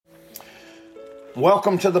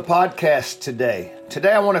Welcome to the podcast today.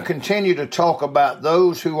 Today I want to continue to talk about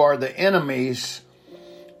those who are the enemies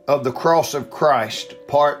of the cross of Christ,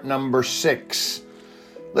 part number 6.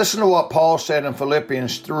 Listen to what Paul said in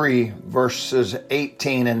Philippians 3, verses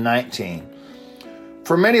 18 and 19.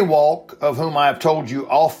 For many walk, of whom I have told you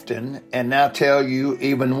often, and now tell you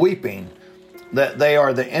even weeping, that they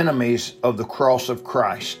are the enemies of the cross of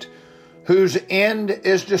Christ, whose end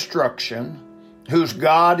is destruction, whose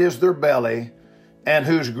God is their belly, and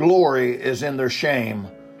whose glory is in their shame,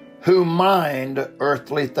 who mind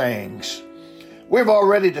earthly things. We've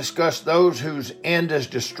already discussed those whose end is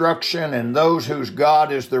destruction, and those whose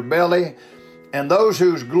God is their belly, and those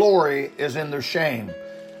whose glory is in their shame.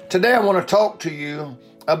 Today I want to talk to you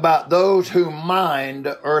about those who mind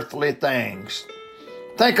earthly things.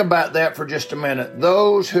 Think about that for just a minute.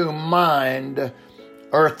 Those who mind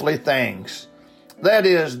earthly things. That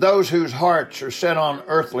is, those whose hearts are set on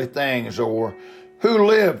earthly things or who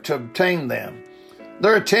live to obtain them.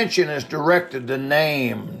 Their attention is directed to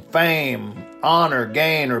name, fame, honor,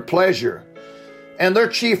 gain, or pleasure. And their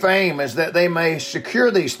chief aim is that they may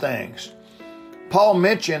secure these things. Paul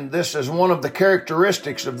mentioned this as one of the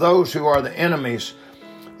characteristics of those who are the enemies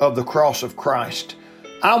of the cross of Christ.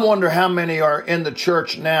 I wonder how many are in the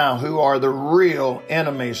church now who are the real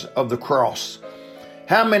enemies of the cross.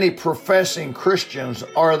 How many professing Christians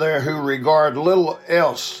are there who regard little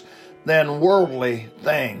else than worldly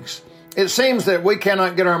things? It seems that we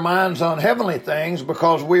cannot get our minds on heavenly things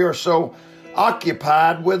because we are so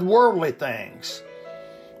occupied with worldly things.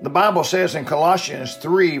 The Bible says in Colossians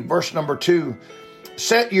 3, verse number 2,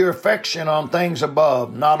 set your affection on things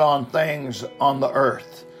above, not on things on the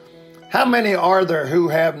earth. How many are there who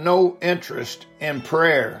have no interest in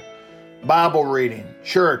prayer, Bible reading,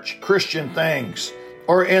 church, Christian things,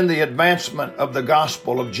 or in the advancement of the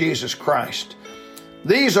gospel of Jesus Christ?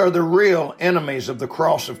 These are the real enemies of the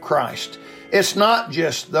cross of Christ. It's not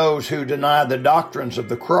just those who deny the doctrines of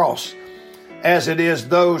the cross, as it is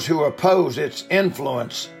those who oppose its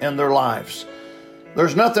influence in their lives.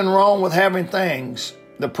 There's nothing wrong with having things.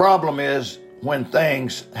 The problem is when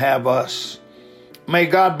things have us. May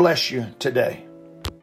God bless you today.